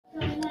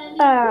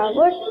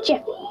Where's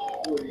Jeffy?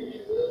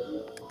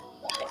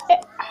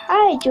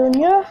 Hi,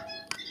 Junior.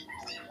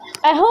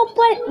 I hope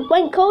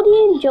when Cody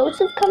and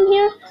Joseph come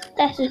here,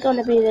 this is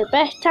gonna be the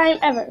best time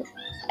ever.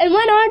 And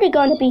when are they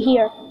gonna be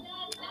here?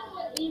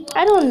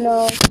 I don't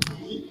know.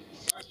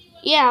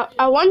 Yeah,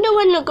 I wonder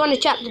when they're gonna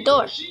trap the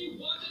door.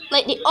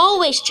 Like they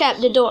always trap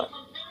the door.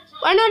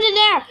 When are they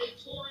there?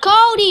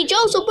 Cody,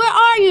 Joseph, where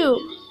are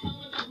you?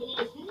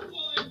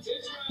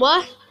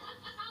 What?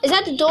 Is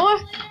that the door?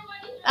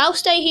 I'll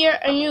stay here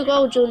and you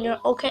go, Junior.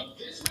 Okay.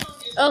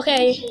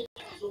 Okay.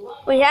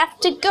 We have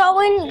to go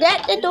and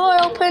get the door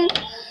open.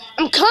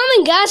 I'm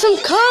coming, guys. I'm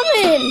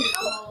coming.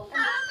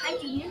 Hi,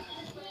 Junior.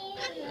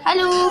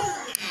 Hello.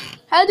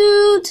 Hi,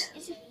 dude.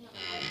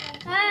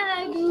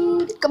 Hi,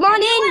 dude. Come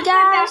on in,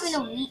 guys. In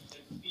a week.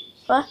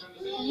 What?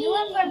 You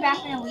went for a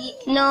bath in a week.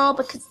 No,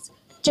 because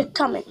you're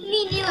coming.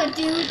 Me neither,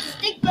 dude.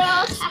 Stick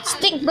bros.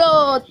 Stick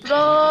bros,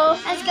 bro.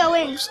 Let's go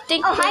in.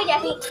 Stick. Oh, hi,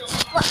 Jeffy.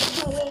 What are you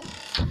doing?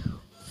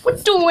 We're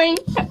doing.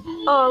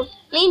 Oh,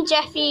 me and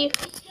Jeffy.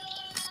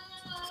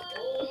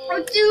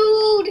 Oh,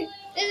 dude.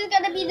 This is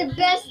going to be the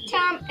best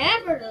time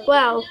ever.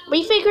 Well,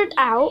 we figured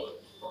out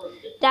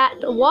that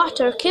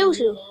water kills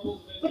you.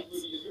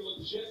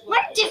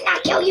 What does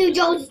not kill you,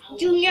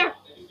 Junior?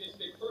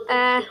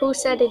 Who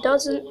said it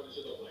doesn't?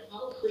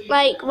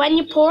 Like when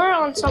you pour it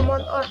on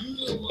someone, or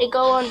they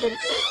go on the.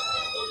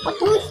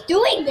 Who's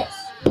doing this?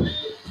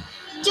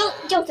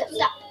 Joseph,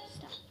 stop.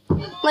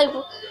 Like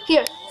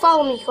here,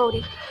 follow me,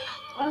 Cody.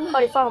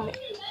 Cody, follow me.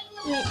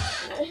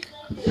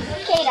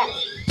 Okay, then.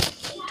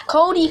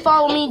 Cody,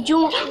 follow me.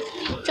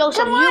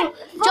 Joseph, on.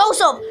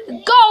 Joseph,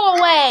 go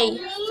away.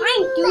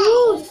 Fine,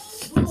 dude.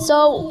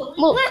 So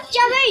look. Look,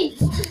 Jeffy.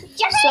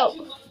 Jeffy. So,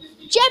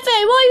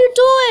 Jeffy, what are you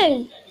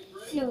doing?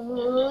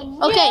 No.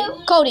 Okay,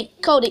 Cody.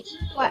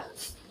 What?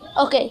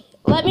 Okay,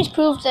 let me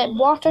prove that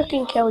water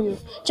can kill you.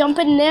 Jump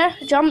in there.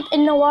 Jump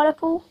in the water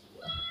pool.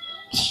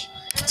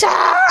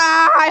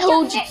 I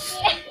hold you.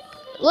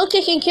 Look,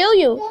 it can kill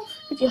you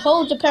if you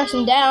hold the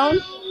person down.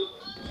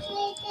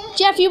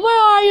 Jeffy, where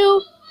are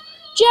you?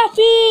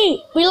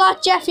 Jeffy! We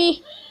lost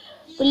Jeffy.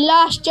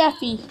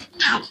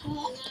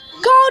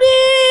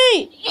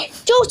 Cody!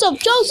 Joseph!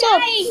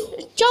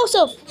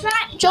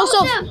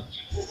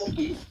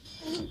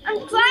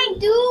 I'm trying,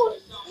 dude.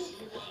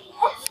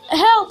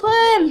 Help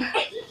him!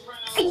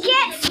 Get it.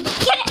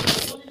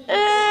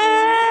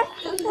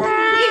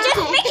 You're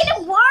just making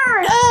it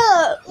worse.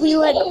 We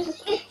let him.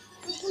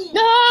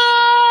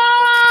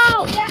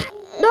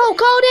 No,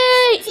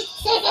 Cody!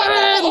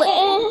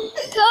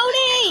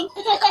 Cody!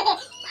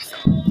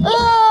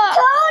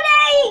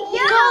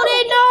 Cody,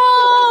 no!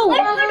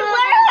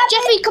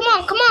 Jeffy, Come on,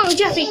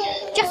 Jeffy,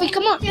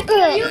 come on. you say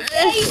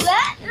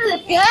that?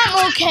 Yeah,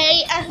 I'm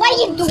okay. What are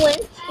you doing?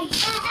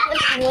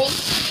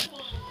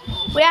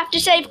 We have to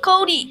save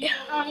Cody.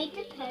 I need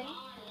to pay.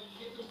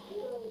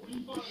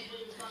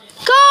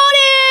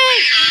 Cody!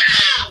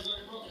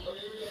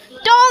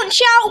 Don't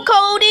shout,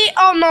 Cody.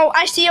 Oh no,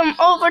 I see him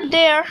over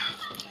there.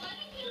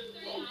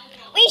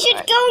 We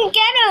should go and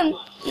get him.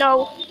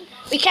 No,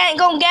 we can't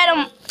go and get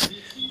him.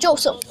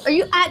 Joseph, are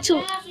you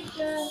actually?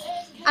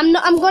 I'm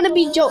gonna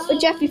be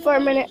Jeffy for a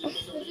minute.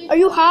 Are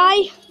you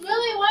high?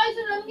 Really? Why is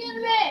it getting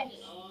a mess?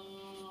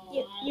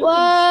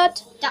 What?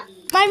 Stop.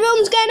 My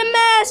room's getting a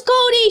mess.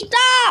 Cody,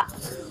 stop!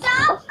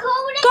 Stop,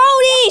 Cody.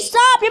 Cody,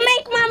 stop! You're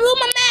making my room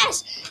a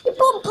mess. You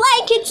put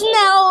blankets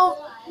now.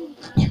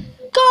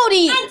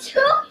 Cody,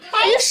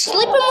 are you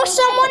sleeping with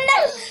someone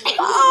now?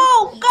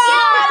 Oh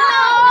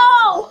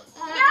God!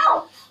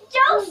 No,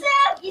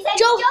 Joseph. You said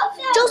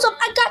Joseph. Joseph,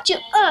 I got you.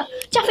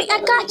 Jeffy, I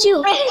got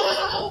you.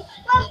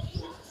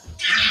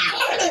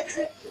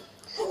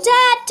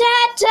 Dad.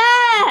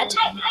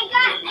 I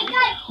got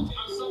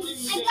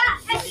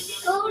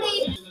Cody.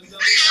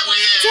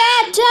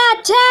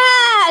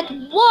 Dad.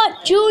 What,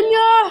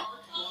 Junior?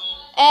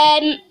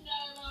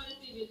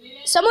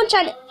 Someone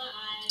trying to.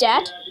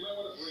 Dad,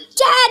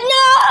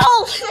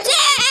 no!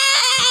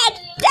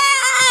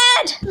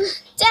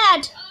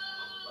 Dad!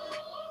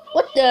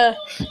 What the?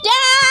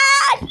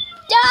 Dad!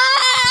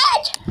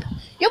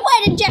 You're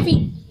waiting,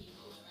 Jeffy.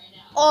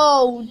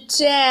 Oh,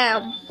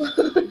 damn.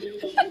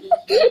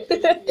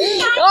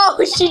 Oh,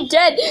 she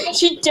dead.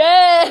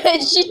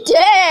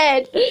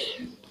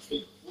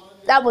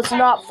 That was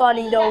not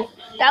funny, though.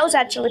 That was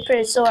actually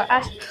pretty sore.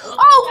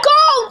 Oh,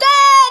 go,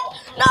 Dad!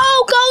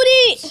 No,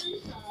 Cody!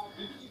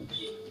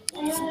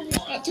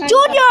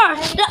 Junior!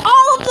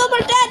 All of them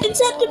are dead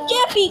except for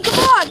Jeffy. Come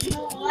on!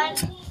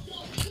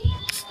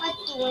 What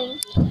doing?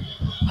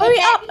 Hurry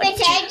up!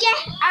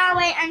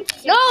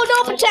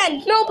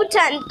 Pretend, No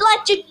pretend.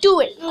 Let's just do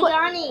it. Quick.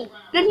 Donnie.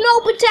 There's no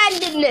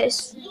pretend in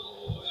this.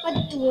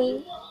 What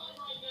doing?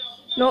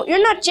 No,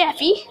 you're not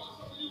Jeffy.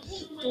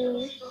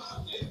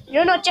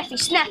 You're not Jeffy.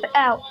 Snap it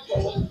out.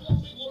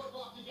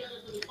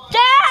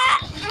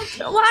 Dad!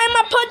 Why am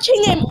I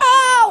punching him?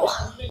 Ow!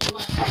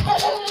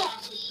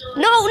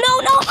 No!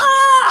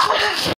 Ah!